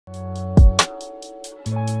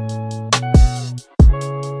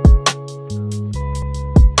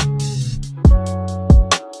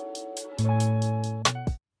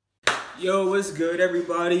Yo, what's good,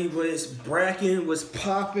 everybody? What's bracking? What's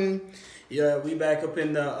popping? Yeah, we back up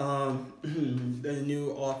in the the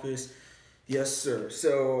new office. Yes, sir.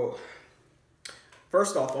 So,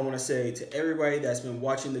 first off, I want to say to everybody that's been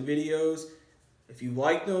watching the videos, if you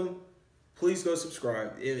like them, please go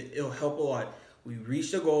subscribe. It'll help a lot. We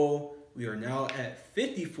reached a goal. We are now at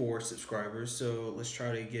 54 subscribers. So let's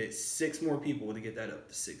try to get 6 more people to get that up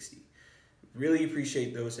to 60. Really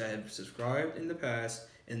appreciate those that have subscribed in the past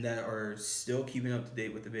and that are still keeping up to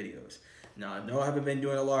date with the videos. Now, I know I haven't been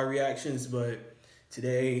doing a lot of reactions, but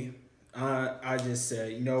today I just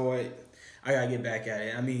said, you know what? I gotta get back at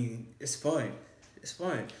it. I mean, it's fun. It's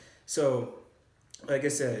fun. So, like I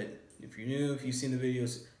said, if you're new, if you've seen the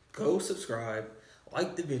videos, go subscribe,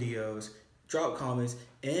 like the videos, drop comments,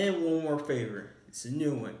 and one more favor. It's a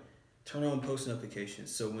new one. Turn on post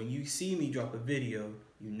notifications. So when you see me drop a video,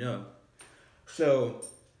 you know. So,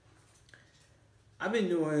 I've been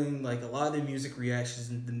doing like a lot of the music reactions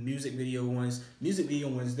and the music video ones. Music video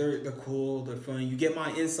ones, they're cool, they're fun. You get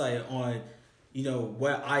my insight on, you know,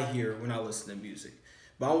 what I hear when I listen to music.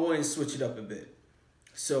 But I want to switch it up a bit.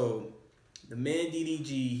 So the man DDG,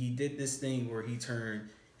 he did this thing where he turned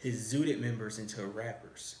his Zooted members into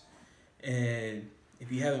rappers. And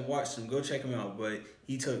if you haven't watched him, go check him out. But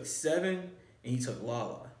he took Seven and he took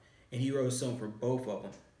Lala. And he wrote a song for both of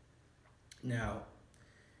them. Now,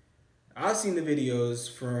 I've seen the videos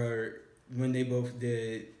for when they both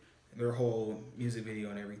did their whole music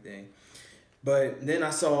video and everything. But then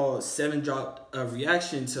I saw Seven drop a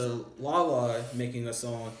reaction to Lala making a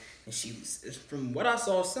song. And she was, from what I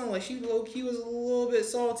saw, it sounded like she low-key was a little bit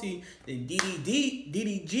salty. Then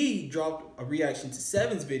DDG dropped a reaction to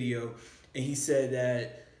Seven's video. And he said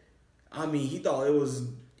that, I mean, he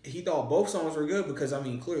thought both songs were good because, I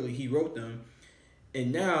mean, clearly he wrote them.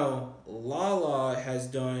 And now, Lala has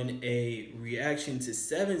done a reaction to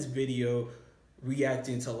Seven's video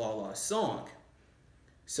reacting to Lala's song.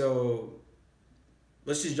 So,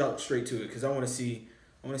 let's just jump straight to it because I want to see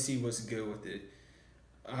what's good with it.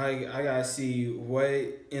 I gotta see what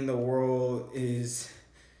in the world is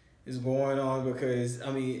going on because,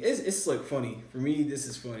 I mean, it's like funny. For me, this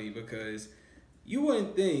is funny because you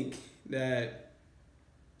wouldn't think that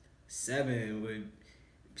Seven would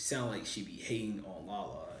sound like she be hating on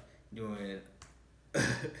Lala doing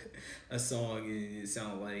a song and it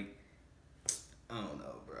sound like, I don't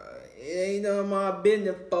know, bro. It ain't none of my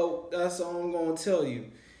business, folk. That's all I'm gonna tell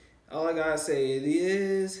you. All I gotta say it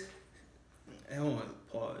is, hold on,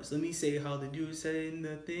 pause. Let me say how the dude said it in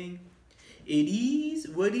the thing. It is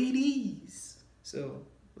what it is. So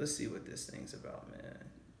let's see what this thing's about, man.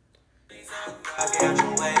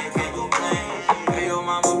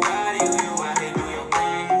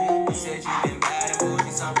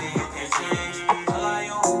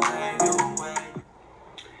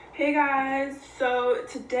 Hey guys, so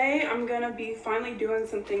today I'm gonna be finally doing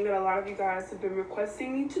something that a lot of you guys have been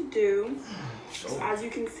requesting me to do. So as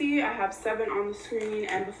you can see, I have Seven on the screen,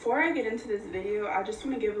 and before I get into this video, I just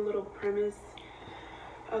want to give a little premise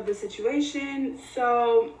of the situation.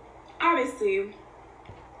 So obviously,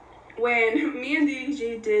 when me and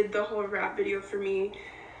DDG did the whole rap video for me,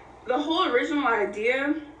 the whole original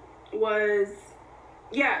idea was,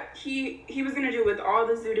 yeah, he was gonna do it with all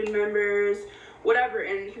the Zooted members, whatever,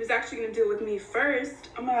 and he was actually gonna do it with me first.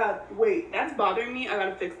 I'm gonna wait, that's bothering me. I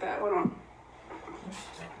gotta fix that. Hold on.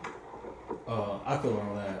 I feel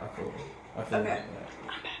on that. I feel okay. that.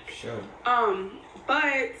 I'm back. Sure.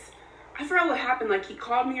 But I forgot what happened. Like, he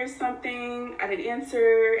called me or something. I didn't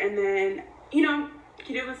answer, and then, you know,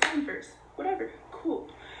 he did with Seven first. Whatever. Cool.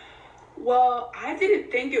 Well, I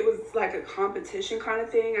didn't think it was like a competition kind of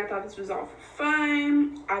thing. I thought this was all for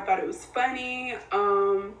fun. I thought it was funny.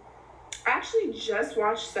 I actually just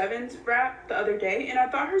watched Seven's rap the other day, and I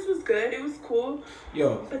thought hers was good. It was cool.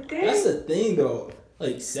 Yo, but then, that's the thing, though.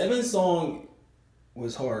 Like, Seven's song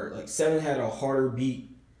was hard. Like, Seven had a harder beat.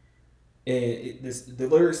 And the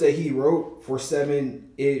lyrics that he wrote for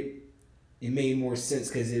Seven, it made more sense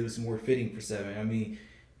because it was more fitting for Seven. I mean,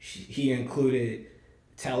 he included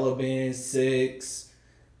Taliban, 6,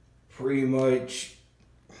 pretty much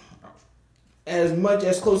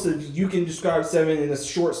as close as you can describe Seven in a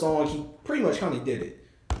short song. He pretty much kind of did it.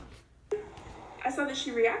 I saw that she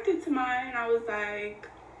reacted to mine, and I was like,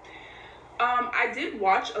 I did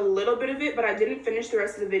watch a little bit of it, but I didn't finish the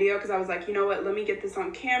rest of the video because I was like, you know what, let me get this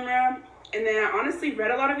on camera. And then I honestly read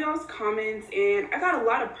a lot of y'all's comments, and I got a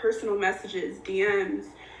lot of personal messages, DMs,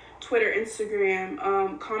 Twitter, Instagram,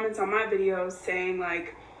 comments on my videos saying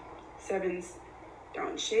like, Seven's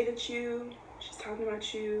throwing shade at you. She's talking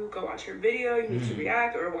about you. Go watch her video. You need to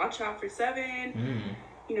react or watch out for Seven.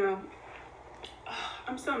 You know,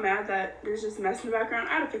 I'm so mad that there's just mess in the background.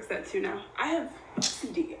 I gotta fix that too now. I have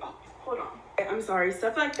CD. Oh, hold on. I'm sorry.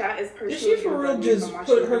 Stuff like that is personally. Did she for real just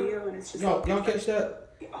put her? Video and it's just y'all catch that?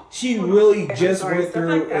 Oh, she really just sorry, went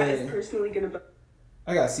through like that and. Is personally gonna.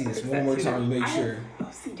 I gotta see this one more time to make sure.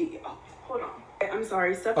 CD. Oh, hold on. I'm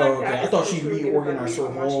sorry. Stuff like that. I thought she reorganized her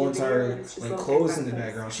whole entire like clothes in the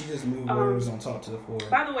background. She just moved whatever's on top to the floor.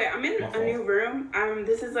 By the way, I'm in a new room.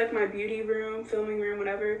 This is like my beauty room, filming room,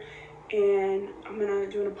 whatever. And I'm gonna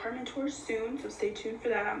do an apartment tour soon, so stay tuned for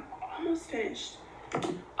that. I'm almost finished.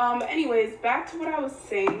 But anyways, back to what I was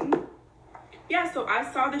saying. Yeah, so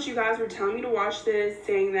I saw that you guys were telling me to watch this,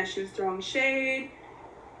 saying that she was throwing shade.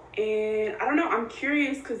 And I don't know, I'm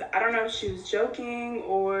curious because I don't know if she was joking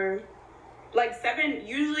or like Seven.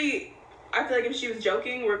 Usually I feel like if she was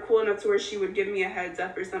joking, we're cool enough to where she would give me a heads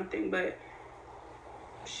up or something, but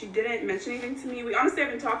she didn't mention anything to me. We honestly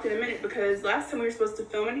haven't talked in a minute because last time we were supposed to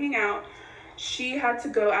film and hang out, she had to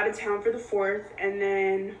go out of town for the 4th, and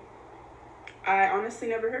then I honestly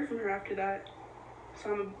never heard from her after that.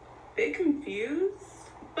 So I'm a bit confused,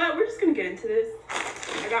 but we're just gonna get into this.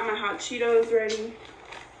 I got my hot Cheetos ready.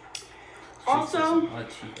 Also, I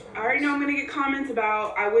already know I'm gonna get comments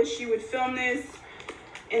about I wish you would film this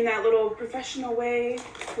in that little professional way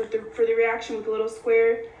for the reaction with the little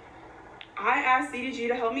square. I asked DDG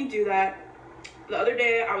to help me do that. The other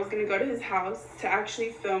day I was gonna go to his house to actually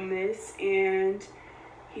film this and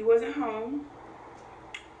he wasn't home.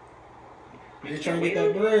 You're trying to get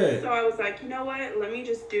that bread. So I was like, you know what? Let me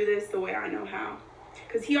just do this the way I know how.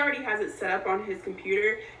 Because he already has it set up on his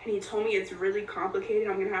computer and he told me it's really complicated.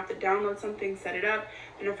 I'm gonna have to download something, set it up,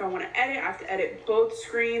 and if I want to edit, I have to edit both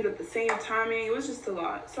screens at the same timing. It was just a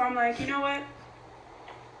lot. So I'm like, you know what?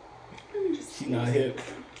 Let me just. She's not hip.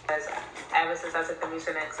 Ever since I took the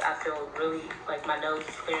Mucinex, I feel really like my nose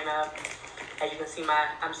is clearing up. As you can see,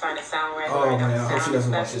 I'm starting to sound right. Oh man, I hope she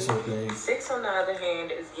doesn't watch this whole thing. 6, on the other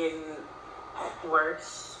hand, is getting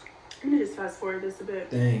worse. I'm gonna just fast forward this a bit.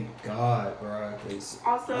 Thank God, bro. Because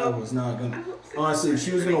also, I was not gonna. Honestly, if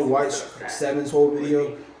she was gonna watch Seven's whole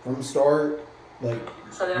video from the start, like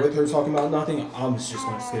with her talking about nothing, I'm just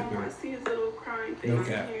gonna skip her. I see his little crying thing. No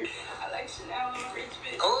cap. I like Chanel, I'm a rich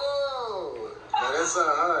bitch. Oh, now that's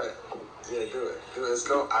not hard. Yeah, do it.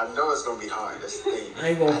 I know it's gonna be hard. That's the thing. I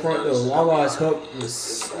ain't gonna front though. Lala's hook was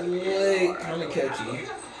slick, kind of catchy. No,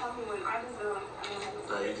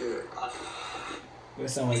 you do it. That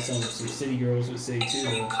sound like some city girls would say too.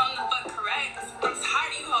 Come the fuck correct. I'm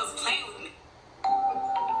tired of you hoes playing with me.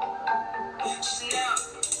 Chanel.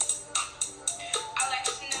 I like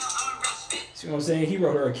Chanel, I'm a rich bitch. See what I'm saying? He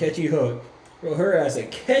wrote her a catchy hook. Wrote her ass a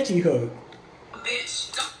catchy hook. Bitch.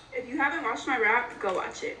 If you haven't watched my rap, go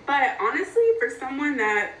watch it. But honestly, for someone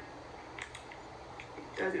that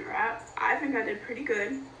doesn't rap, I think I did pretty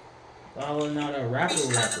good. Lala not a rapper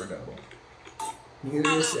though. Neither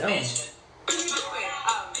is Sel.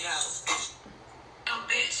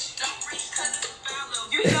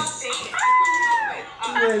 You don't think.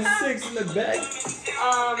 He had 6 in the back.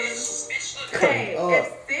 Hey, if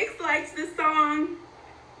 6 likes this song,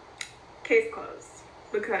 case closed.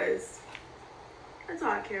 Because that's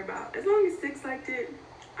all I care about. As long as 6 liked it,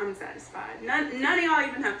 I'm satisfied. None of y'all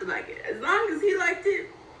even have to like it. As long as he liked it,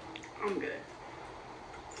 I'm good.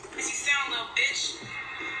 You sound little bitch.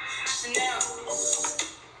 Chanel.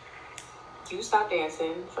 You stop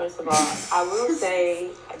dancing, first of all. I will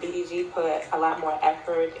say DDG put a lot more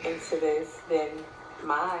effort into this than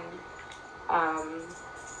mine.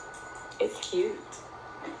 It's cute.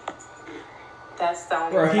 That's the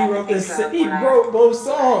only Bro, he wrote he wrote wrote both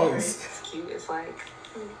songs. It's cute. It's like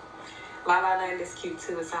La La Land is cute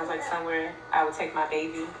too. It sounds like somewhere I would take my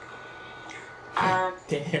baby.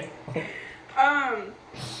 Damn.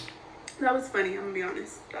 That was funny, I'm gonna be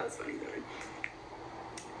honest. That was funny, though.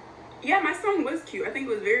 Yeah, my song was cute. I think it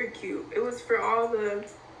was very cute. It was for all the...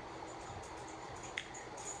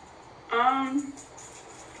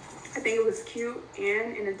 I think it was cute,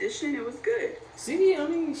 and in addition, it was good. See, I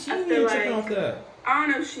mean, she ain't tripping off that. I don't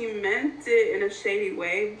know if she meant it in a shady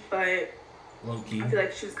way, but low-key. I feel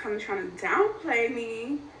like she was kind of trying to downplay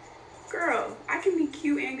me. Girl, I can be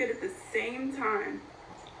cute and good at the same time.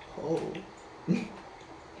 Oh.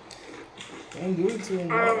 Don't do it to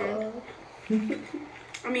him,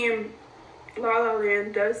 I mean, La La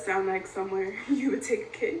Land does sound like somewhere you would take a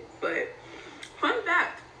kid, but fun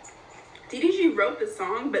fact, DDG wrote the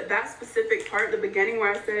song, but that specific part, the beginning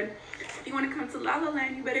where I said, if you want to come to La La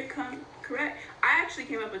Land, you better come correct. I actually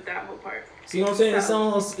came up with that whole part. See what I'm saying?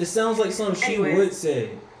 So, it sounds like something she would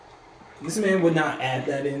say. This man would not add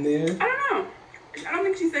that in there. I don't know. I don't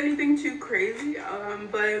think she said anything too crazy.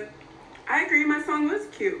 But I agree, my song was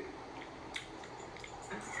cute.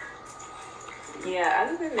 Yeah,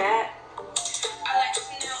 other than that, I like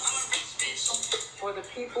Chanel, I'm a rich bitch. for the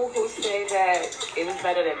people who say that it was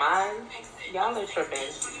better than mine, y'all are tripping.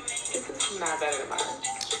 This is not better than mine.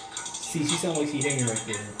 See, she sounds like she hanging right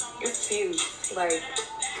there. It's cute. Like,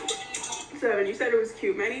 7, you said it was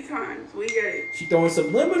cute many times. We get it. She throwing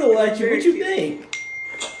subliminal at you. Very What you cute. think?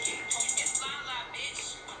 It's Lala,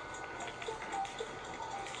 bitch.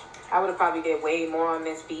 I would have probably did way more on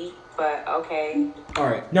this beat, but okay. All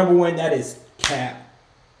right, number one, that is cap.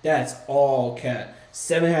 That's all cap.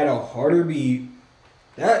 7 had a harder beat.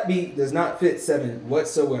 That beat does not fit 7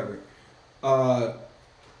 whatsoever.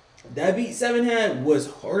 That beat 7 had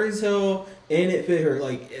was hard as hell, and it fit her.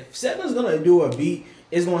 Like, if 7's gonna do a beat,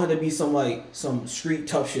 it's gonna have to be some street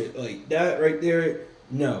tough shit like that right there.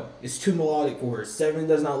 No, it's too melodic for her. 7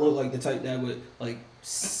 does not look like the type that would like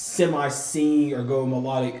semi-sing or go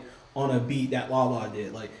melodic on a beat that Lala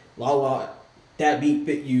did. Like Lala, that beat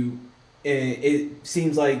fit you, and it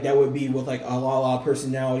seems like that would be with like a Lala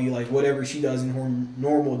personality, like whatever she does in her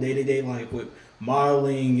normal day-to-day life with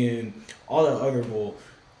modeling and all that other bull.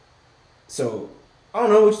 So I don't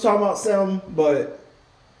know what you're talking about, Sam, but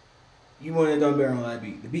you wouldn't have done better on that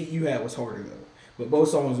beat. The beat you had was harder though, but both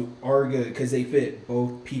songs are good because they fit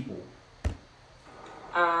both people.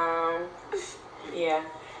 Yeah,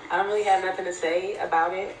 I don't really have nothing to say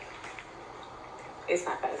about it. It's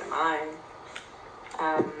not better than mine.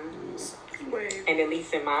 Wait. And at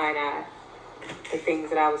least in mine, the things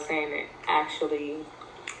that I was saying that actually,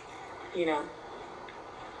 you know,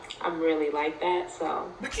 I'm really like that,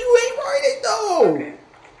 so. But you ain't write it though. Okay.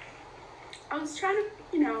 I was trying to,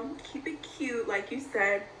 keep it cute, like you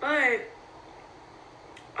said, but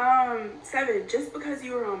 7, just because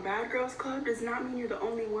you were on Bad Girls Club does not mean you're the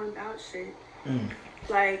only one about shit.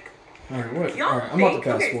 Like, All right, what? y'all All right, I'm about to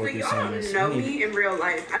fast so forward through some y'all of this. know me in real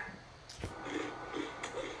life.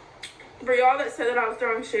 For y'all that said that I was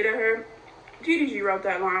throwing shade at her, DDG wrote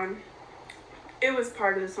that line. It was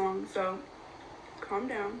part of the song, so calm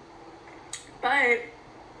down. But,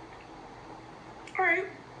 alright.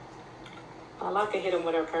 I like to hit him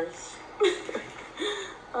with her purse.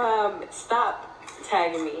 Stop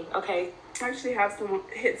tagging me, okay? I actually have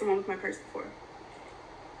hit someone with my purse before.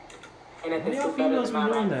 And if Why this y'all is better females than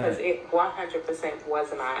be doing mine, that? because it 100%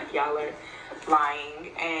 was not. Y'all are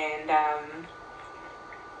lying. And,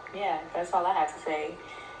 yeah, that's all I have to say.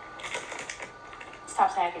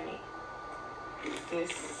 Stop tagging me.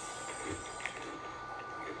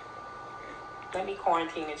 Let me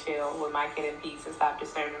quarantine and chill with my kid in peace and stop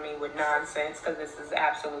disturbing me with nonsense, because this is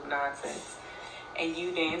absolute nonsense. And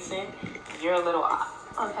you dancing, you're a little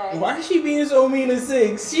off, okay? Why is she being so mean to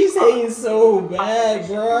 6? She's hating so bad,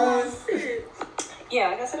 bruh. Yeah,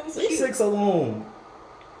 like I said, it was Leave cute. 6 alone.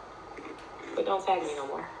 But don't tag me no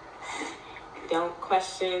more. Don't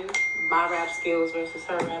question my rap skills versus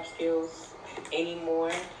her rap skills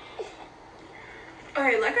anymore.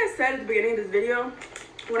 Okay, like I said at the beginning of this video,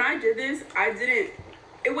 when I did this,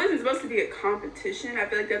 it wasn't supposed to be a competition. I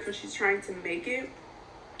feel like that's what she's trying to make it.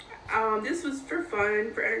 This was for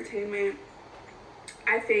fun, for entertainment.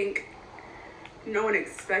 I think no one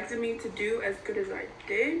expected me to do as good as I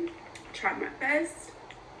did. Tried my best.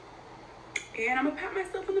 And I'm gonna pat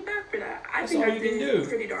myself on the back for that. I That's think all I you can did do.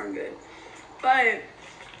 pretty darn good. But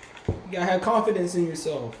You gotta have confidence in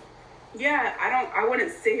yourself. yeah, I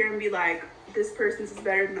wouldn't sit here and be like, this person's is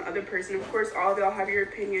better than the other person. Of course, all of y'all have your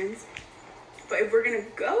opinions. But if we're gonna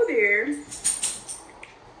go there,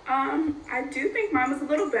 I do think mine was a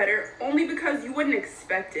little better, only because you wouldn't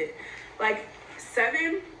expect it. Like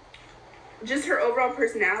 7, just her overall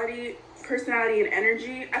personality and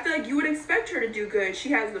energy, I feel like you would expect her to do good.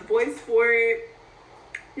 She has the voice for it.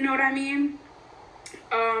 You know what I mean?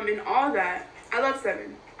 And all that. I love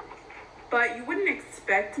 7. But you wouldn't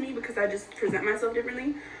expect me because I just present myself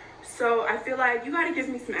differently. So I feel like you gotta give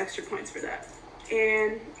me some extra points for that.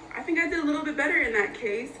 And I think I did a little bit better in that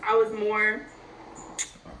case. I was more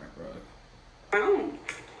Alright, bro. my own.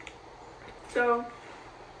 So,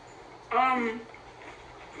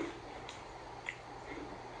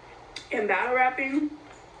 in battle rapping,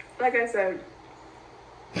 like I said,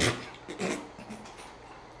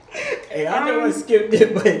 Hey, I know I skipped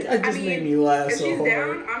it, but that just I mean, made me laugh if so she's hard.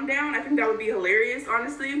 down, I'm down. I think that would be hilarious,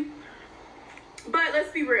 honestly. But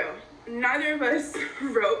let's be real. Neither of us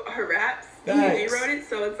wrote her raps. DDG Facts. wrote it,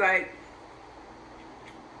 so it's like,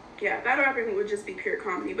 yeah, battle rapping would just be pure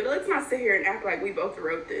comedy. But let's not sit here and act like we both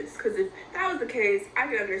wrote this, because if that was the case, I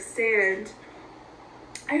could understand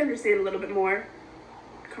a little bit more.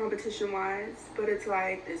 competition wise, but it's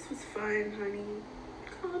like, this was fun, honey.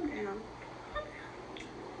 Calm down.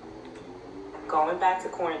 Going back to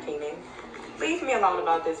quarantining. Leave me alone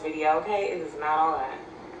about this video, okay? It is not all that.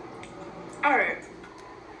 All right.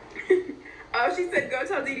 Oh, she said, go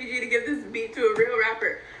tell DDG to give this beat to a real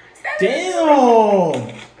rapper. Damn!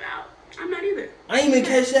 No, I'm not either. I didn't even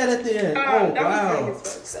catch that at the end. Oh, that wow. was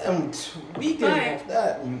fake as Sam tweaking off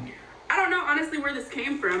that. I don't know, honestly, where this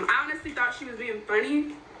came from. I honestly thought she was being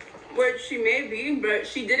funny, which she may be, but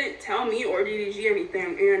she didn't tell me or DDG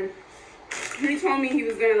anything. And he told me he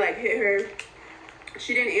was gonna like hit her.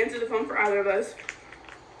 She didn't answer the phone for either of us.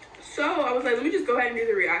 So I was like, let me just go ahead and do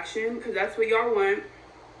the reaction because that's what y'all want.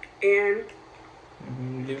 And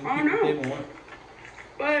I don't know.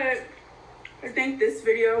 But I think this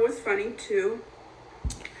video was funny too.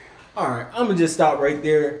 Alright, I'm gonna just stop right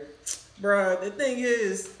there. Bruh, the thing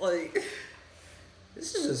is, like,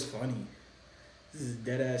 this is just funny. This is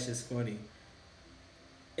dead ass just funny.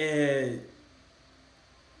 And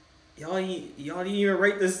y'all didn't even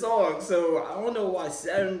rate the song, so I don't know why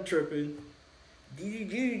Saturn tripping.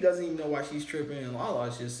 DDG doesn't even know why she's tripping, and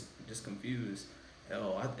Lala's just confused.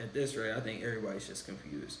 Hell, at this rate, I think everybody's just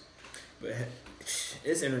confused. But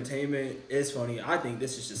it's entertainment. It's funny. I think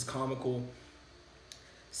this is just comical.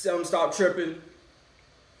 Stop tripping.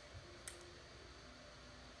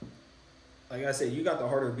 Like I said, you got the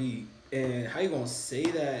harder beat. And how you gonna say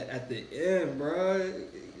that at the end, bruh?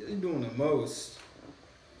 You're doing the most.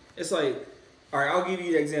 It's like, all right, I'll give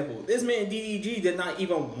you an example. This man, DDG, did not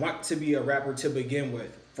even want to be a rapper to begin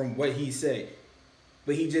with, from what he said.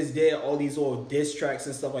 But he just did all these little diss tracks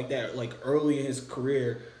and stuff like that, like early in his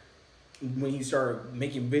career when he started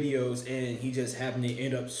making videos, and he just happened to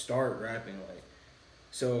end up start rapping. Like,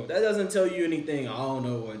 so that doesn't tell you anything. I don't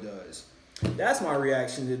know what does. That's my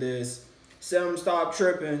reaction to this. Stop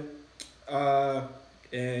tripping.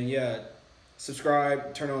 And yeah,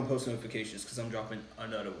 subscribe, turn on post notifications because I'm dropping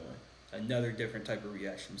another one. Another different type of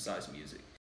reaction besides music.